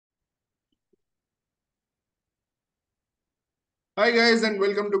Hi guys and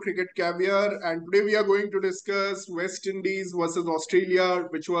welcome to Cricket Caviar, and today we are going to discuss West Indies versus Australia,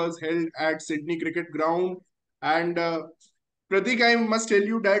 which was held at Sydney Cricket Ground. And Pratik, I must tell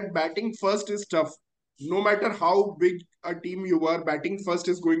you that batting first is tough. No matter how big a team you are, batting first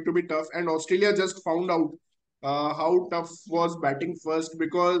is going to be tough. And Australia just found out how tough was batting first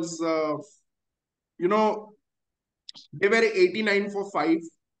because you know they were 89 for 5,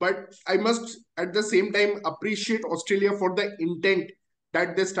 but I must at the same time appreciate Australia for the intent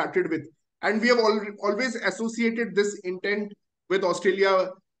that they started with. And we have always associated this intent with Australia,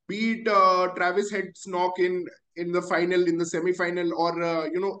 be it Travis Head's knock in the final, in the semi final, or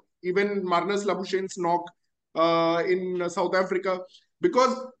even Marnus Labuschagne's knock in South Africa.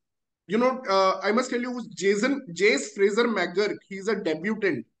 Because I must tell you, Jace Fraser McGurk, he's a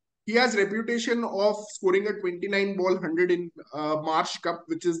debutant. He has reputation of scoring a 29 ball 100 in Marsh Cup,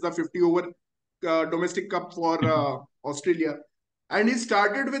 which is the 50 over domestic cup for Australia. And he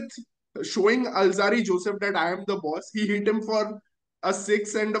started with showing Alzari Joseph that I am the boss. He hit him for a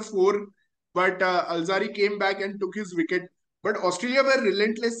 6 and a 4, but Alzari came back and took his wicket. But Australia were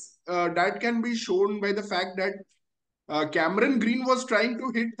relentless. That can be shown by the fact that Cameron Green was trying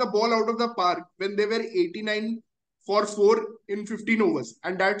to hit the ball out of the park when they were 89 for 4 in 15 overs.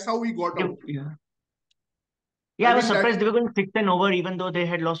 And that's how he got out. Yeah. I Yeah, I was mean, that. surprised they were going 6 and over, even though they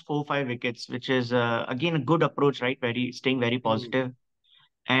had lost 4 or 5 wickets, which is again a good approach, right? Staying very Hmm, positive.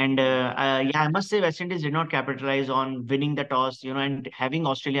 And yeah, I must say West Indies did not capitalize on winning the toss, and having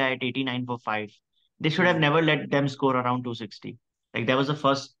Australia at 89 for 5. They should have hmm, never let them score around 260. Like that was the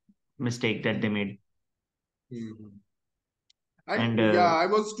first mistake that they made. hmm. And And yeah, I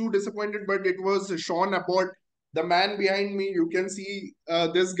was too disappointed, but it was Sean Abbott, the man behind me. You can see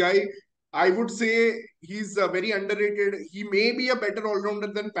this guy. I would say he's very underrated. He may be a better all rounder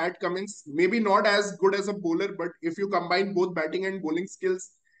than Pat Cummins. Maybe not as good as a bowler, but if you combine both batting and bowling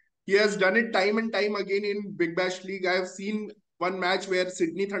skills, he has done it time and time again in Big Bash League. I have seen one match where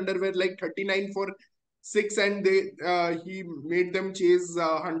Sydney Thunder were like 39 for 6 and he made them chase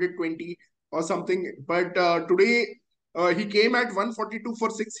 120 or something. But today he came at 142 for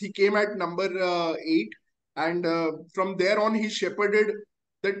 6. He came at number 8. And from there on, he shepherded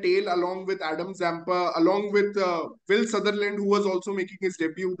the tail along with Adam Zampa, along with Will Sutherland, who was also making his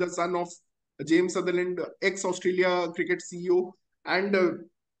debut, the son of James Sutherland, ex Australia cricket CEO. And,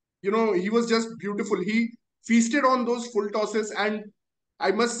 he was just beautiful. He feasted on those full tosses. And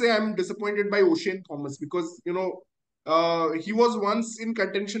I must say, I'm disappointed by Ocean Thomas because, he was once in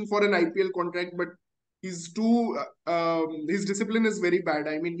contention for an IPL contract, but his discipline is very bad.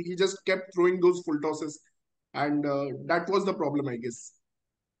 I mean, he just kept throwing those full tosses, and that was the problem, I guess.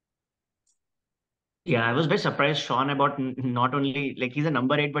 yeah, I was very surprised Sean about not only like he's a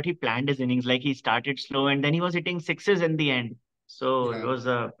number 8, but he planned his innings. Like he started slow and then he was hitting sixes in the end. So it Yeah, was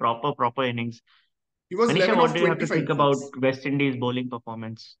a proper innings. he was Manisha, 11 what of do you have to 25 think about once. West Indies bowling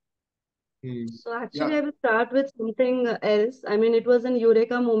performance? So actually, Yeah. I will start with something else. I mean, it was an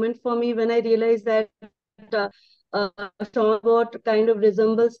eureka moment for me when I realized that uh, uh, Sean Watt kind of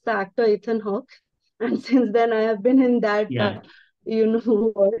resembles the actor Ethan Hawke, and since then I have been in that Yeah.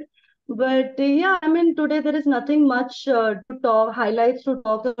 world. But yeah, I mean, today there is nothing much to talk highlights to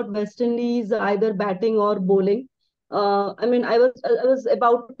talk about West Indies either batting or bowling. I mean, I was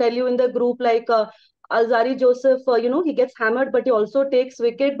about to tell you in the group like. Alzari Joseph, he gets hammered, but he also takes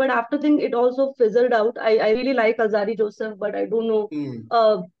wicket. But after think it also fizzled out. I really like Alzari Joseph, but I don't know. Hmm.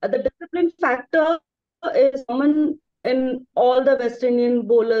 The discipline factor is common in all the West Indian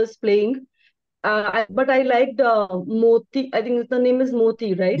bowlers playing. But I liked Motie. I think the name is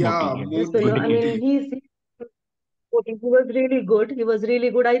Motie, right? Motie, Yeah, yeah. This Motie, fellow. I Motie. mean, Motie. he was really good. He was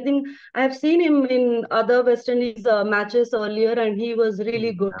really good. I think I have seen him in other West Indies matches earlier, and he was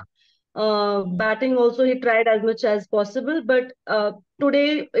really Hmm. good. Batting also he tried as much as possible, but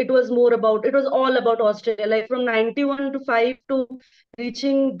today it was all about Australia. Like from 91 to 5 to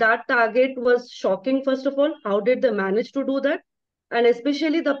reaching that target was shocking. First of all, how did they manage to do that? And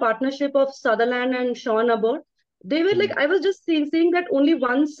especially the partnership of Sutherland and Sean Abbott. They were like, Hmm. I was just seeing that only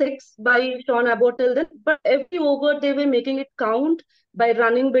 1 6 by Sean Abbott till then, but every over they were making it count by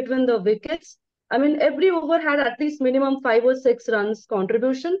running between the wickets. I mean, every over had at least minimum 5 or 6 runs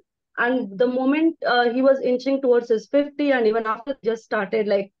contribution. And the moment he was inching towards his 50, and even after, just started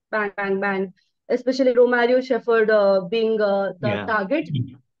like bang, bang, bang, especially Romario Shepherd being the Yeah. target.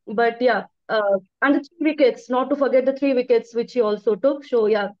 But yeah, and the 3 wickets, not to forget the 3 wickets which he also took. So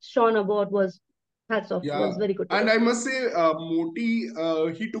yeah, Sean Abbott was hats off, Yeah, was very good and today. I must say,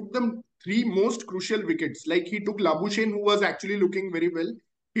 Motie, he took the three most crucial wickets. Like he took Labuschagne, who was actually looking very well.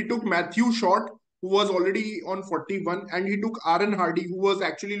 He took Matthew Short, who was already on 41, and he took Aaron Hardy, who was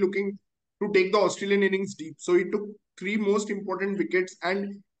actually looking to take the Australian innings deep. So he took three most important wickets,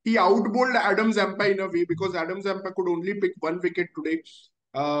 and he outbowled Adam Zampa in a way, because Adam Zampa could only pick one wicket today.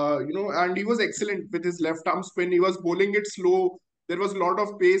 And he was excellent with his left arm spin. He was bowling it slow. There was a lot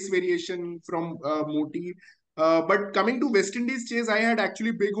of pace variation from Motie. But coming to West Indies chase, I had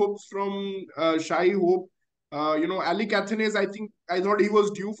actually big hopes from Shai Hope. Ali Cathanes, I thought he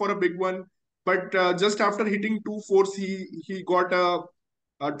was due for a big one, but just after hitting two fours, he got a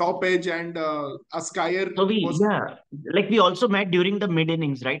top edge, and Askyer So we, was. yeah, like we also met during the mid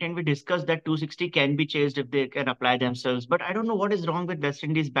innings, right? And we discussed that 260 can be chased if they can apply themselves. But I don't know what is wrong with West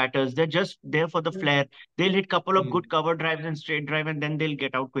Indies batters. They're just there for the flair. They'll hit couple of Hmm, good cover drives and straight drive, and then they'll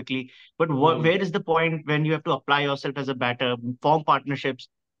get out quickly. But hmm, where is the point when you have to apply yourself as a batter, form partnerships?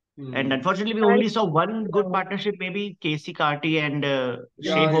 And hmm. unfortunately, we And only saw one good uh, partnership. Maybe Casey Carty and Shea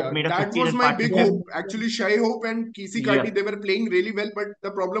Yeah, Hope yeah. made a That 50 was run my big partnership. yeah, hope. Actually, Shai Hope and Kesey Karti, Yeah. they were playing really well, but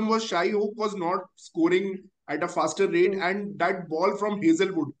the problem was Shai Hope was not scoring at a faster rate, true. and that ball from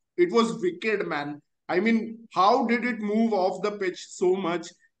Hazelwood, it was wicked, man. I mean, how did it move off the pitch so much?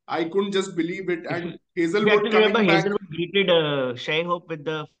 I couldn't just believe it. If And if you Hazelwood actually remember, coming back. Hazelwood greeted Shea Hope with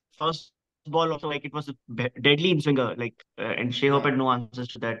the first ball also, like it was a deadly in swinger, and Shea Hope Yeah. had no answers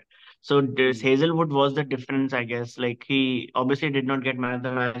to that. So this Hmm. Hazelwood was the difference, I guess. Like he obviously did not get man of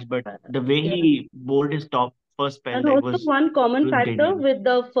the match, but the way Yeah. he bowled his top first spell, And also one it common was factor deadly. with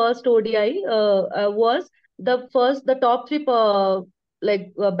the first ODI was the top three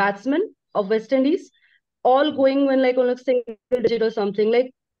batsmen of West Indies all going when like on a single digit or something.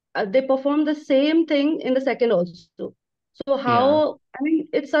 Like they performed the same thing in the second also. So Yeah. how, I mean,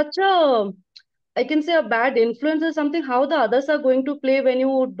 it's such a, I can say a bad influence or something, how the others are going to play when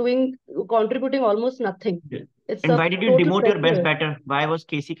you contributing almost nothing. Yeah. It's And a why did you total demote your best pressure. batter? Why was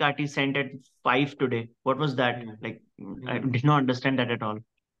Casey Carty sent at 5 today? What was that? Hmm. I Hmm. did not understand that at all.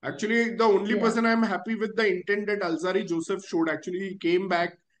 Actually, the only Yeah. person I'm happy with the intent that Alzari Joseph showed. Actually, he came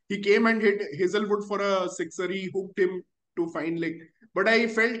back. He came and hit Hazelwood for a sixer. He hooked him to fine leg. But I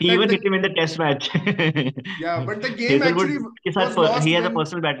felt He that even hit him in the test match. yeah, but the game Hazelwood actually के was साथ he lost has a when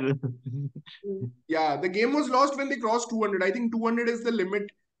personal battle. Mm. yeah, the game was lost when they crossed 200. I think 200 is the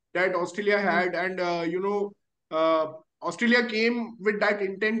limit that Australia Mm. had, and Australia came with that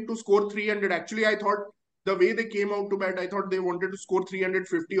intent to score 300. Actually, I thought the way they came out to bat, I thought they wanted to score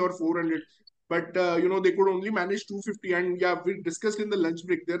 350 or 400, but they could only manage 250. And yeah, we discussed in the lunch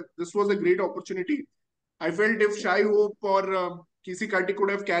break there. This was a great opportunity. I felt if Shai Hope or Kisi Kati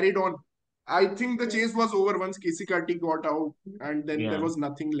could have carried on, I think the Yeah. chase was over once Kisi Kati got out, and then there Yeah. was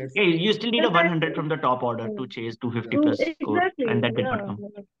nothing left. Yeah, you still need Yeah, a 100 from the top order yeah. to chase 250 Yeah. True. plus score, and Exactly. that did not Yeah. come.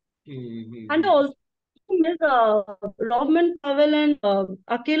 Yeah. And Mm-hmm. also miss Robman Powell and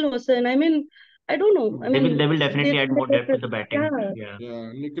Akil Hossain. I mean, I don't know. I They mean, will they definitely add more depth to the yeah, batting. Yeah.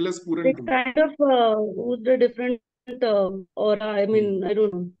 Yeah, Nicholas Puran they too. kind of with the different aura. I Hmm. mean, I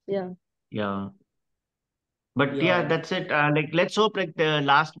don't know. Yeah. Yeah. But yeah, Yeah. that's it. Let's hope the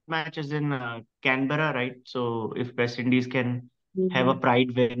last match is in Canberra, right? So if West Indies can have a Mhm.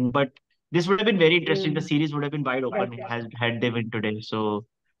 pride win, but this would have been very Yeah. interesting. The series would have been wide That, open has had they win today. So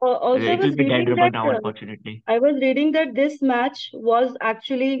also, it will be dead rubber now, unfortunately. I was reading that this match was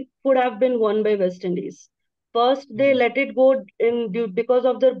actually could have been won by West Indies. First, they Hmm. let it go because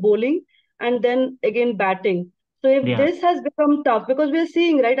of their bowling, and then again batting. So if Yeah. this has become tough, because we're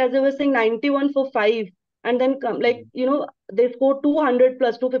seeing right as I was saying, 91 for five, and then come like they scored 200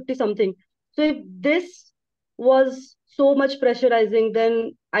 plus 250 something. So if this was so much pressurizing,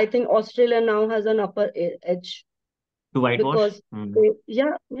 then I think Australia now has an upper edge To whitewash. because Hmm.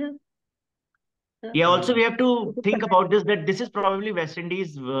 yeah, yeah, yeah. Yeah, also Hmm. we have to think about this that this is probably West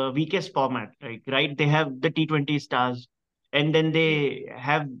Indies' weakest format, right? They have the T20 stars, and then they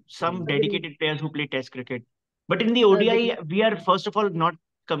have some Hmm. Agree. dedicated players who play Test cricket. But in the Agree. ODI, we are first of all not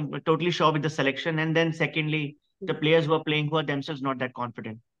totally sure with the selection, and then secondly, the players who are playing who are themselves not that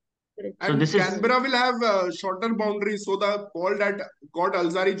confident. Correct. So this And is Canberra will have shorter boundaries. So the ball that got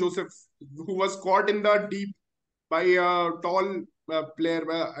Alzari Joseph, who was caught in the deep by a tall player,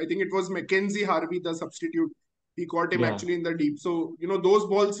 I think it was Mackenzie Harvey, the substitute. He caught him yeah. actually in the deep. So, those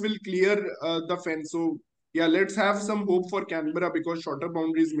balls will clear the fence. So, yeah, let's have some hope for Canberra, because shorter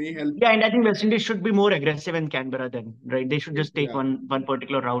boundaries may help. Yeah, and I think West Indies should be more aggressive in Canberra then, right? They should just take Yeah, one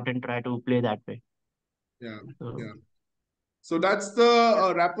particular route and try to play that way. yeah, So yeah. So that's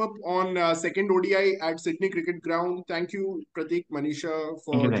the wrap up on second ODI at Sydney Cricket Ground. Thank you, Pratik, Manisha,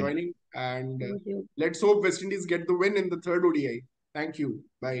 thank you for guys. joining. And Thank you. let's hope West Indies get the win in the third ODI. Thank you.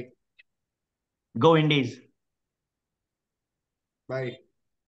 Bye. Go Indies. Bye.